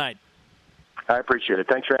call tonight. I appreciate it.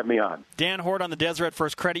 Thanks for having me on. Dan Hort on the Deseret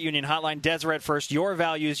First Credit Union Hotline. Deseret First, your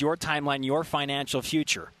values, your timeline, your financial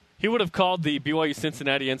future. He would have called the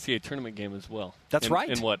BYU-Cincinnati NCAA tournament game as well. That's right.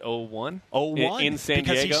 In what, 01? 01. In San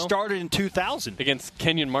Diego? Because he started in 2000. Against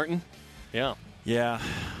Kenyon Martin? Yeah. Yeah.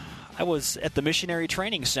 I was at the Missionary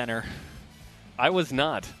Training Center. I was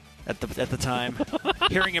not. At the time,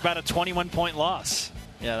 hearing about a 21-point loss.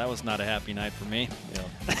 Yeah, that was not a happy night for me.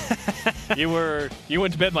 Yeah. You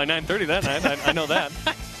went to bed by 9:30 that night. I know that.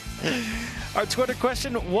 Our Twitter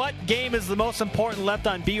question, what game is the most important left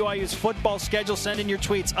on BYU's football schedule? Send in your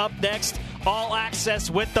tweets. Up next, All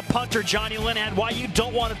Access with the punter, Johnny Linehan. Why you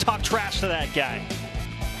don't want to talk trash to that guy.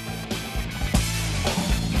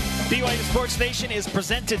 BYU Sports Nation is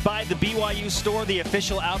presented by the BYU Store, the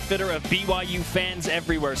official outfitter of BYU fans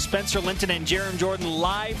everywhere. Spencer Linton and Jarom Jordan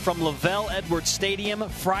live from LaVell Edwards Stadium,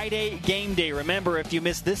 Friday game day. Remember, if you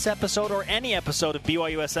missed this episode or any episode of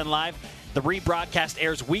BYUSN Live, the rebroadcast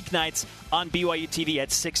airs weeknights on BYU TV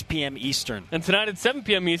at 6 p.m. Eastern. And tonight at 7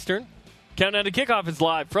 p.m. Eastern, Countdown to Kickoff is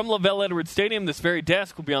live from LaVell Edwards Stadium. This very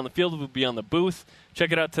desk will be on the field, will be on the booth.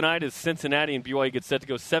 Check it out tonight as Cincinnati and BYU get set to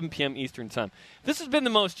go 7 p.m. Eastern time. This has been the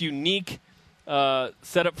most unique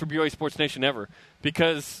setup for BYU Sports Nation ever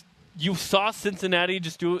because you saw Cincinnati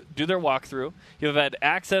just do their walkthrough. You've had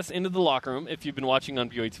access into the locker room if you've been watching on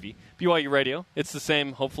BYU TV. BYU Radio, it's the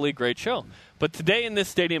same, hopefully, great show. But today in this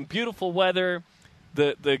stadium, beautiful weather,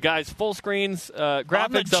 the guys' full screens,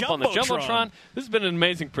 graphics up on the Jumbotron. This has been an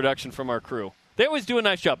amazing production from our crew. They always do a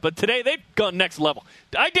nice job, but today they've gone next level.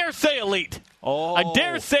 I dare say elite. Oh. I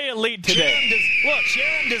dare say elite today.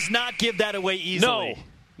 Jarom does not give that away easily. No,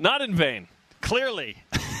 not in vain. Clearly.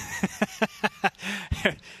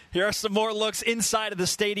 Here are some more looks inside of the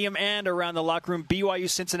stadium and around the locker room. BYU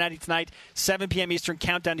Cincinnati tonight, 7 p.m. Eastern.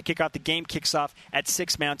 Countdown to kick off. The game kicks off at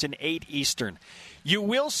 6 Mountain, 8 Eastern. You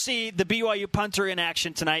will see the BYU punter in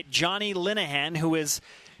action tonight, Johnny Linehan, who is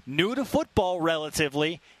new to football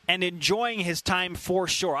relatively and enjoying his time for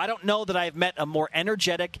sure. I don't know that I've met a more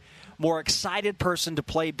energetic, more excited person to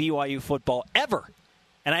play BYU football ever.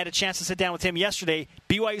 And I had a chance to sit down with him yesterday.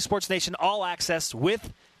 BYU Sports Nation All Access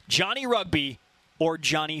with Johnny Rugby or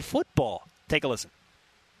Johnny Football. Take a listen.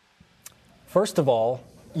 First of all,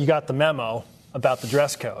 you got the memo about the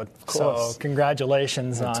dress code. Of course. So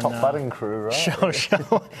congratulations the on top batting crew,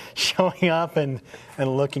 right? showing up and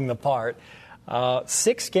looking the part.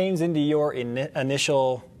 6 games into your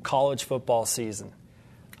initial college football season.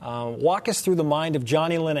 Walk us through the mind of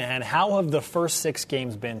Johnny Linehan. How have the first 6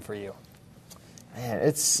 games been for you? Man,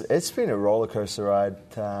 it's been a roller coaster ride,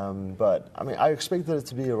 but I mean I expected it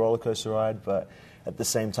to be a roller coaster ride, but at the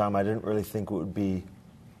same time I didn't really think it would be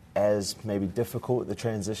as maybe difficult the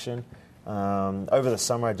transition. Over the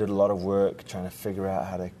summer I did a lot of work trying to figure out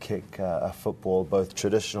how to kick a football, both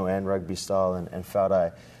traditional and rugby style, and felt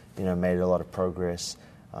I made a lot of progress.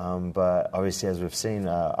 But obviously, as we've seen,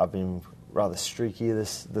 I've been rather streaky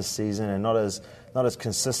this season and not as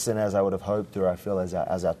consistent as I would have hoped, or I feel as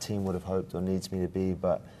our team would have hoped or needs me to be.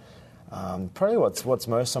 But probably what's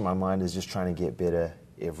most on my mind is just trying to get better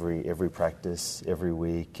every practice, every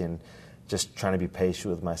week, and just trying to be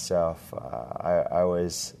patient with myself. I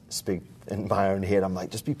always speak in my own head. I'm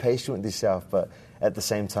like, just be patient with yourself. But at the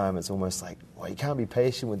same time, it's almost like, well, you can't be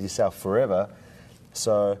patient with yourself forever.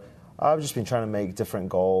 So I've just been trying to make different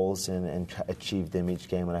goals and achieve them each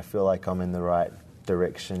game, and I feel like I'm in the right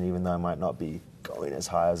direction, even though I might not be going as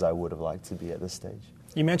high as I would have liked to be at this stage.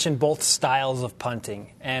 You mentioned both styles of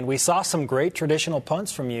punting, and we saw some great traditional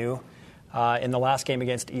punts from you in the last game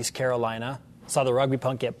against East Carolina. Saw the rugby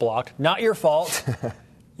punt get blocked. Not your fault.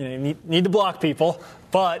 You need to block people,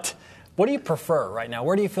 but what do you prefer right now?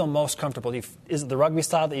 Where do you feel most comfortable? Is it the rugby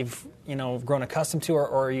style that you've grown accustomed to, or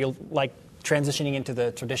are you like transitioning into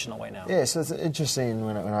the traditional way now? Yeah, so it's interesting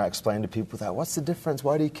when I explain to people that, what's the difference?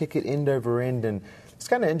 Why do you kick it end over end? And it's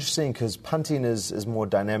kind of interesting because punting is more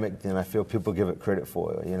dynamic than I feel people give it credit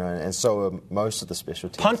for, and so are most of the special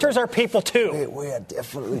teams. Punters are people too. We are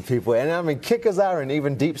definitely people. And I mean, kickers are, and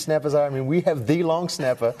even deep snappers are. I mean, we have the long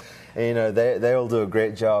snapper, and, they all do a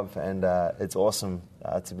great job, and it's awesome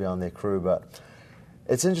to be on their crew. But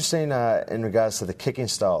it's interesting in regards to the kicking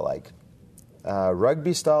style, like,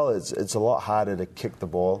 Rugby style, it's a lot harder to kick the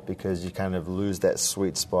ball because you kind of lose that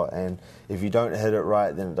sweet spot. And if you don't hit it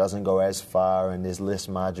right, then it doesn't go as far and there's less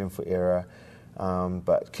margin for error.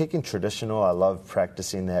 But kicking traditional, I love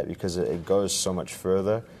practicing that because it goes so much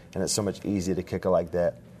further and it's so much easier to kick it like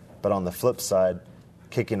that. But on the flip side,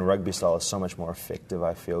 kicking rugby style is so much more effective,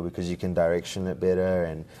 I feel, because you can direction it better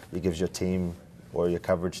and it gives your team or your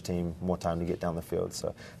coverage team more time to get down the field.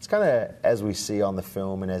 So it's kind of as we see on the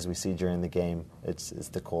film and as we see during the game, it's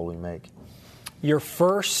the call we make. Your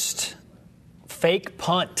first fake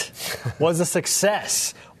punt was a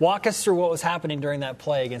success. Walk us through what was happening during that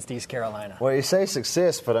play against East Carolina. Well, you say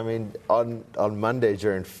success, but I mean, on Monday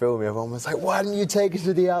during film, everyone was like, why didn't you take it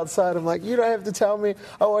to the outside? I'm like, you don't have to tell me.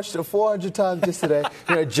 I watched it 400 times yesterday,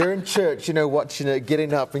 during church, watching it,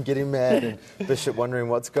 getting up and getting mad, and Bishop wondering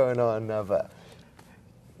what's going on. But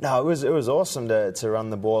no, it was awesome to run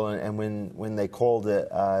the ball, and when they called it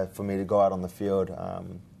for me to go out on the field,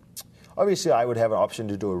 obviously I would have an option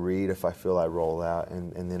to do a read if I feel I roll out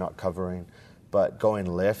and they're not covering. But going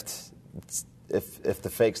left, if the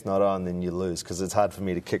fake's not on, then you lose because it's hard for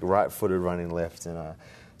me to kick right-footed running left. And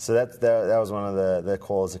so that was one of the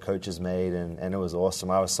calls the coaches made, and it was awesome.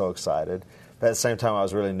 I was so excited. But at the same time, I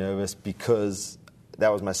was really nervous because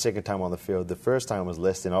that was my second time on the field. The first time was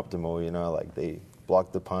less than optimal, like they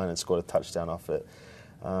blocked the punt and scored a touchdown off it.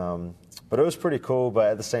 But it was pretty cool, but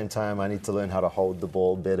at the same time, I need to learn how to hold the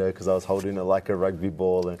ball better because I was holding it like a rugby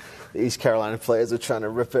ball, and the East Carolina players were trying to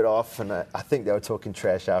rip it off, and I think they were talking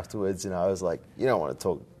trash afterwards, and I was like, you don't want to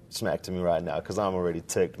talk smack to me right now because I'm already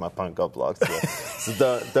ticked. My punt got blocked,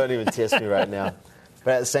 so don't even test me right now.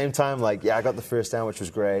 But at the same time, I got the first down, which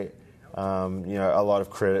was great. A lot of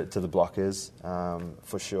credit to the blockers,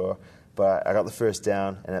 for sure. But I got the first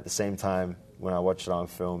down, and at the same time, when I watched it on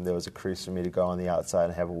film, there was a crease for me to go on the outside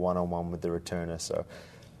and have a one-on-one with the returner. So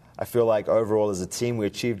I feel like overall as a team we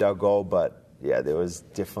achieved our goal, but yeah, there was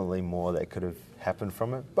definitely more that could have happened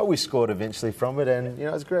from it. But we scored eventually from it, and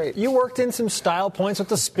it was great. You worked in some style points with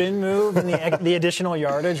the spin move and the additional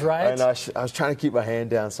yardage, right? I was trying to keep my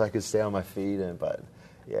hand down so I could stay on my feet, but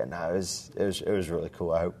yeah, no, it was really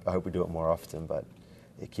cool. I hope we do it more often, but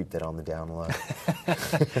keep that on the down low.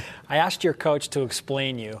 I asked your coach to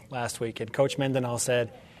explain you last week, and Coach Mendenhall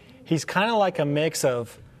said he's kind of like a mix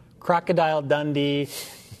of Crocodile Dundee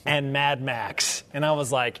and Mad Max. And I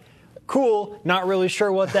was like, cool, not really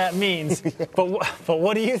sure what that means. But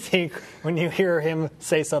what do you think when you hear him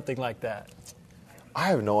say something like that? I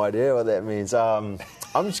have no idea what that means. I'm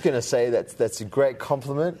just going to say that's a great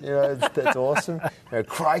compliment. That's awesome.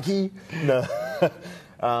 Crikey.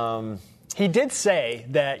 No. He did say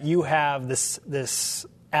that you have this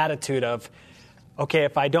attitude of, okay,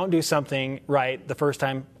 if I don't do something right the first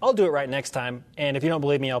time, I'll do it right next time. And if you don't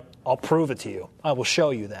believe me, I'll prove it to you. I will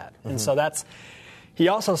show you that. Mm-hmm. And so he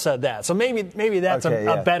also said that. So maybe that's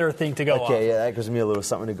a better thing to go off. Okay, yeah, that gives me a little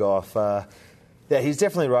something to go off. Yeah, he's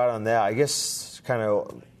definitely right on that. I guess kind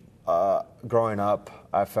of growing up,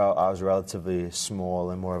 I felt I was relatively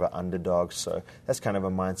small and more of an underdog. So that's kind of a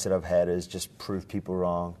mindset I've had, is just prove people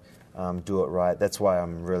wrong. Do it right. That's why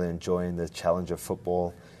I'm really enjoying the challenge of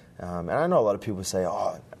football. And I know a lot of people say,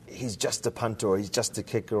 he's just a punter, or he's just a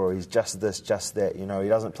kicker, or he's just this, just that. He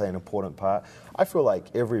doesn't play an important part. I feel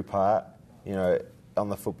like every part, on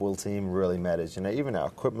the football team really matters. Even our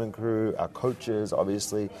equipment crew, our coaches,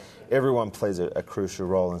 obviously, everyone plays a crucial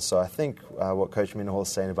role. And so I think what Coach Mendenhall is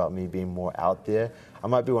saying about me being more out there, I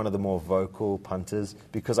might be one of the more vocal punters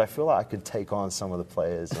because I feel like I could take on some of the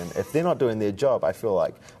players. And if they're not doing their job, I feel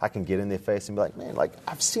like I can get in their face and be like, man,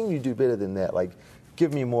 I've seen you do better than that.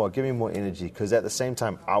 Give me more energy. Because at the same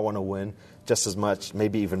time, I want to win just as much,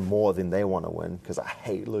 maybe even more than they want to win, because I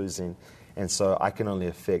hate losing. And so I can only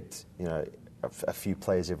affect, a few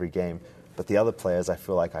plays every game. But the other players, I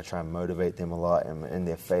feel like I try and motivate them a lot in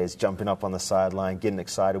their phase, jumping up on the sideline, getting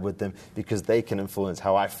excited with them, because they can influence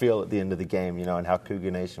how I feel at the end of the game, and how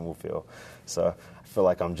Cougar Nation will feel. So I feel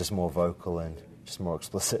like I'm just more vocal and just more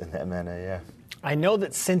explicit in that manner, yeah. I know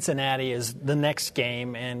that Cincinnati is the next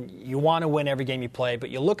game, and you want to win every game you play,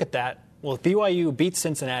 but you look at that. Well, if BYU beats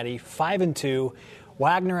Cincinnati 5-2,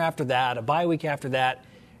 Wagner after that, a bye week after that,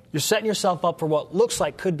 you're setting yourself up for what looks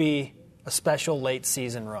like could be a special late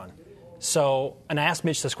season run. So, and I asked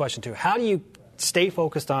Mitch this question too, how do you stay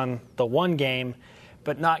focused on the one game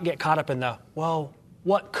but not get caught up in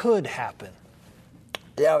what could happen?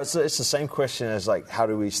 Yeah, it's the same question as how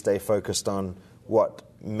do we stay focused on what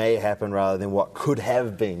may happen rather than what could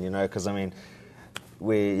have been, because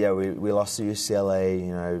we lost to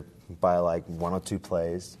UCLA, by 1 or 2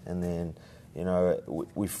 plays, and then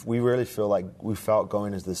we really feel like we felt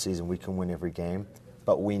going into the season we can win every game.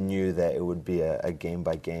 but we knew that it would be a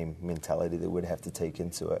game-by-game mentality that we'd have to take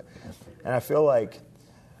into it. And I feel like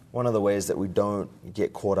one of the ways that we don't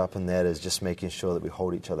get caught up in that is just making sure that we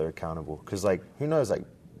hold each other accountable. Because, like, who knows, like,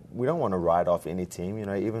 we don't want to write off any team, you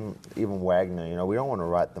know, even Wagner, you know, we don't want to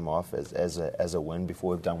write them off as a win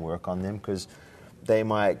before we've done work on them, because they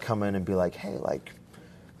might come in and be like, hey, like,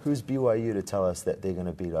 who's BYU to tell us that they're going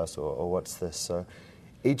to beat us, or what's this? So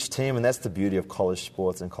each team, and that's the beauty of college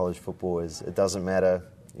sports and college football, is it doesn't matter,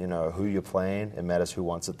 you know, who you're playing, it matters who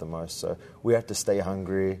wants it the most. So we have to stay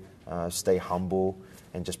hungry, stay humble,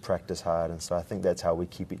 and just practice hard. And so I think that's how we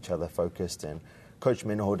keep each other focused. And Coach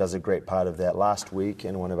Mendenhall does a great part of that. Last week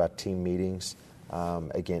in one of our team meetings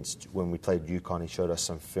against when we played UConn, he showed us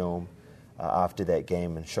some film after that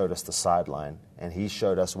game and showed us the sideline. And he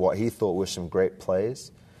showed us what he thought were some great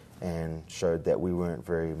plays and showed that we weren't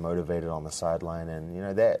very motivated on the sideline. And, you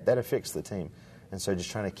know, that affects the team. And so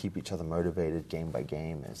just trying to keep each other motivated game by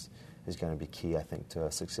game is going to be key, I think, to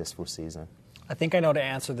a successful season. I think I know the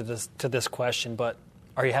answer to this question, but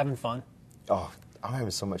are you having fun? Oh, I'm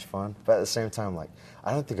having so much fun. But at the same time, like,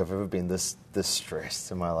 I don't think I've ever been this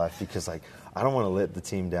stressed in my life, because, like, I don't want to let the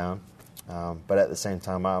team down. But at the same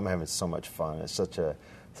time, I'm having so much fun. It's such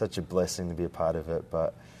a blessing to be a part of it.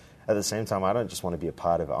 But at the same time, I don't just want to be a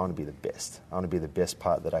part of it. I want to be the best. I want to be the best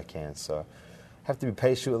part that I can. So I have to be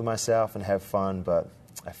patient with myself and have fun, but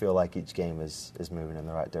I feel like each game is moving in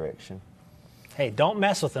the right direction. Hey, don't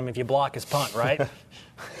mess with him if you block his punt, right?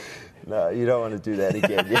 No, you don't want to do that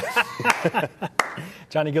again.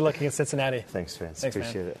 Johnny, good luck against Cincinnati. Thanks, Vince. Thanks,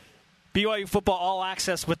 Appreciate man. it. BYU football all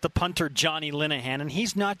access with the punter Johnny Linehan, and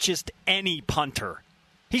he's not just any punter.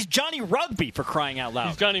 He's Johnny Rugby, for crying out loud.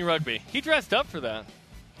 He's Johnny Rugby. He dressed up for that.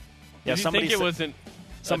 Yeah, Did you think it wasn't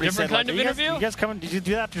a different said, kind of interview? You guys coming? Did you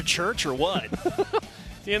do that after church or what?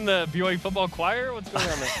 Is he in the BYU football choir? What's going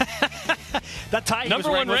on there? That tie he was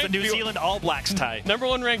wearing was the New Zealand All Blacks tie. Number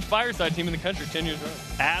one ranked Fireside team in the country 10 years running.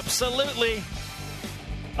 Absolutely.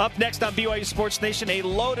 Up next on BYU Sports Nation, a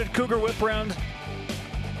loaded Cougar Whip Round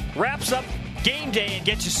wraps up game day and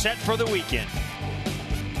gets you set for the weekend.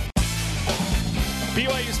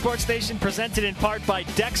 BYU Sports Nation presented in part by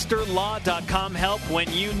DexterLaw.com. Help when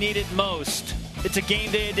you need it most. It's a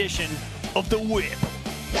game day edition of The Whip.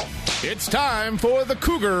 It's time for the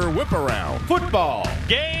Cougar Whip Around Football.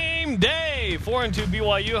 Game day! 4-2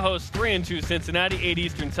 BYU hosts 3-2 Cincinnati, 8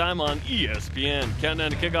 Eastern time on ESPN. Countdown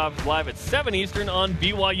to kickoff is live at 7 Eastern on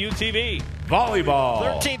BYU TV.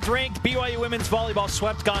 Volleyball. 13th ranked BYU women's volleyball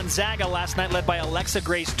swept Gonzaga last night, led by Alexa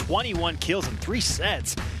Grace, 21 kills in 3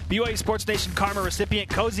 sets. BYU Sports Nation Karma recipient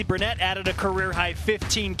Cozy Burnett added a career-high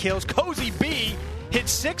 15 kills. Cozy B hit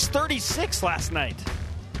 .636 last night.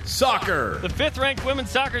 Soccer. The 5th-ranked women's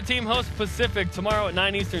soccer team hosts Pacific tomorrow at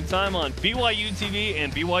 9 Eastern time on BYU TV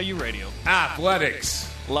and BYU Radio.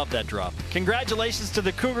 Athletics. Love that drop. Congratulations to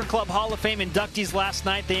the Cougar Club Hall of Fame inductees last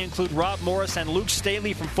night. They include Rob Morris and Luke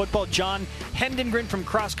Staley from football, John Hendengren from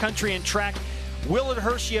cross country and track, Willard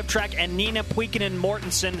Hershey of track, and Nina Puikinen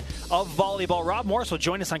Mortensen of volleyball. Rob Morris will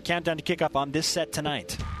join us on Countdown to Kickoff on this set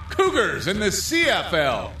tonight. Cougars in the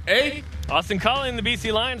CFL, eh? Austin Collie and the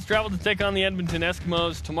BC Lions travel to take on the Edmonton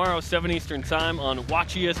Eskimos tomorrow, 7 Eastern time on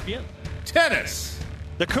Watch ESPN. Tennis.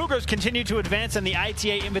 The Cougars continue to advance in the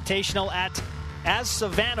ITA Invitational as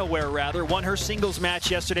Savannah won her singles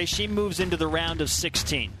match yesterday. She moves into the round of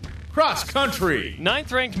 16. Cross country.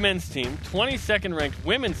 9th-ranked men's team, 22nd-ranked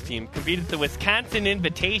women's team compete at the Wisconsin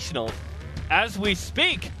Invitational. As we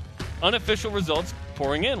speak, unofficial results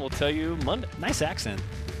pouring in. We'll tell you Monday. Nice accent.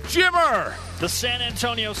 Jimmer. The San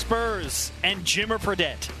Antonio Spurs and Jimmer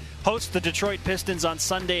Fredette host the Detroit Pistons on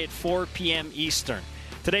Sunday at 4 p.m. Eastern.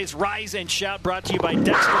 Today's Rise and Shout brought to you by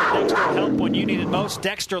Dexter. Dexter, help when you need it most.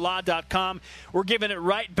 DexterLaw.com. We're giving it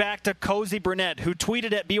right back to Cozy Burnett, who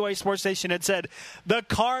tweeted at BYU Sports Station and said, "The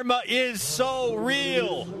karma is so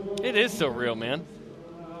real." It is so real, man.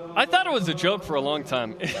 I thought it was a joke for a long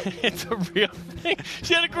time. It's a real thing.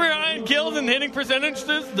 She had a career high in kills and hitting percentages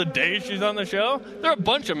the day she's on the show. There are a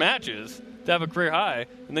bunch of matches to have a career high,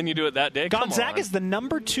 and then you do it that day. Gonzaga is the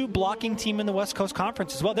number 2 blocking team in the West Coast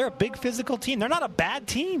Conference as well. They're a big physical team. They're not a bad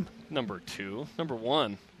team. Number 2. Number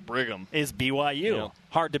 1, Brigham. Is BYU. Yeah.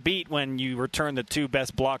 Hard to beat when you return the 2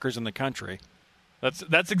 best blockers in the country.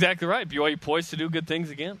 That's exactly right. BYU poised to do good things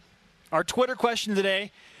again. Our Twitter question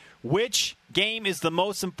today: which game is the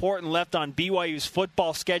most important left on BYU's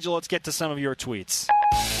football schedule? Let's get to some of your tweets.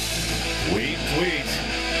 Tweet.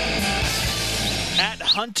 At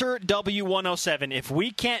Hunter W107, if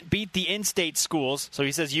we can't beat the in-state schools, so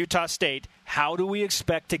he says Utah State, how do we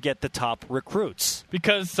expect to get the top recruits?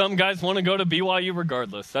 Because some guys want to go to BYU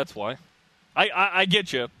regardless. That's why. I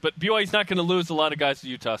get you, but BYU's not going to lose a lot of guys to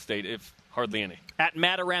Utah State, if hardly any. At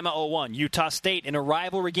Matarama01, Utah State, in a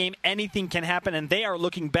rivalry game, anything can happen, and they are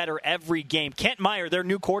looking better every game. Kent Meyer, their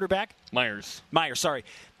new quarterback. Myers, sorry.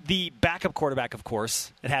 The backup quarterback, of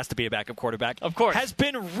course. It has to be a backup quarterback. Of course. Has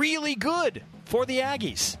been really good for the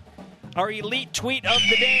Aggies. Our elite tweet of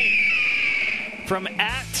the day from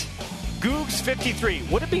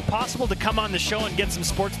 @Googs53. Would it be possible to come on the show and get some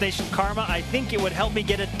Sports Nation karma? I think it would help me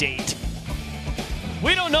get a date.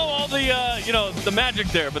 We don't know all the magic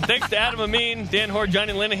there, but thanks to Adam Amin, Dan Hoare,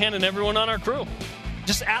 Johnny Linehan, and everyone on our crew.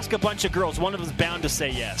 Just ask a bunch of girls. One of them's bound to say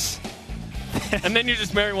yes. And then you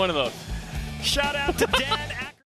just marry one of those. Shout out to Dan.